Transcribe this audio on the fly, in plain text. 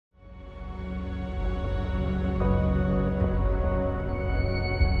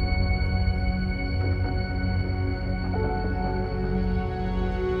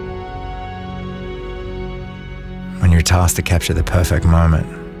tasked to capture the perfect moment,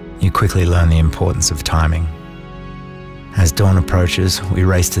 you quickly learn the importance of timing. As dawn approaches, we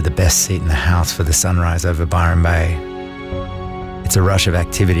race to the best seat in the house for the sunrise over Byron Bay. It's a rush of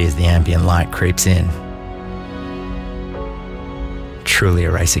activity as the ambient light creeps in. Truly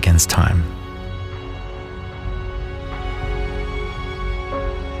a race against time.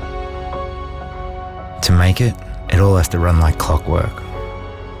 To make it, it all has to run like clockwork.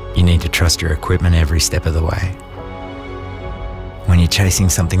 You need to trust your equipment every step of the way. When you're chasing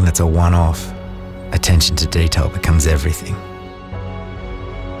something that's a one-off, attention to detail becomes everything.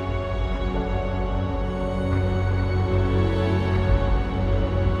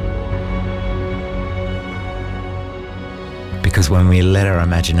 Because when we let our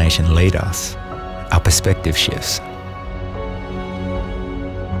imagination lead us, our perspective shifts.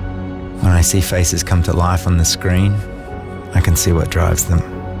 When I see faces come to life on the screen, I can see what drives them.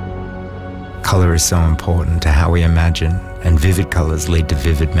 Color is so important to how we imagine, and vivid colors lead to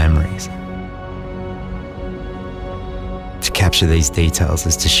vivid memories. To capture these details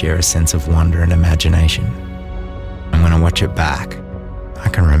is to share a sense of wonder and imagination. And when I watch it back, I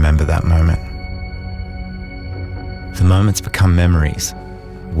can remember that moment. The moments become memories.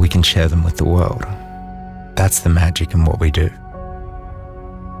 We can share them with the world. That's the magic in what we do.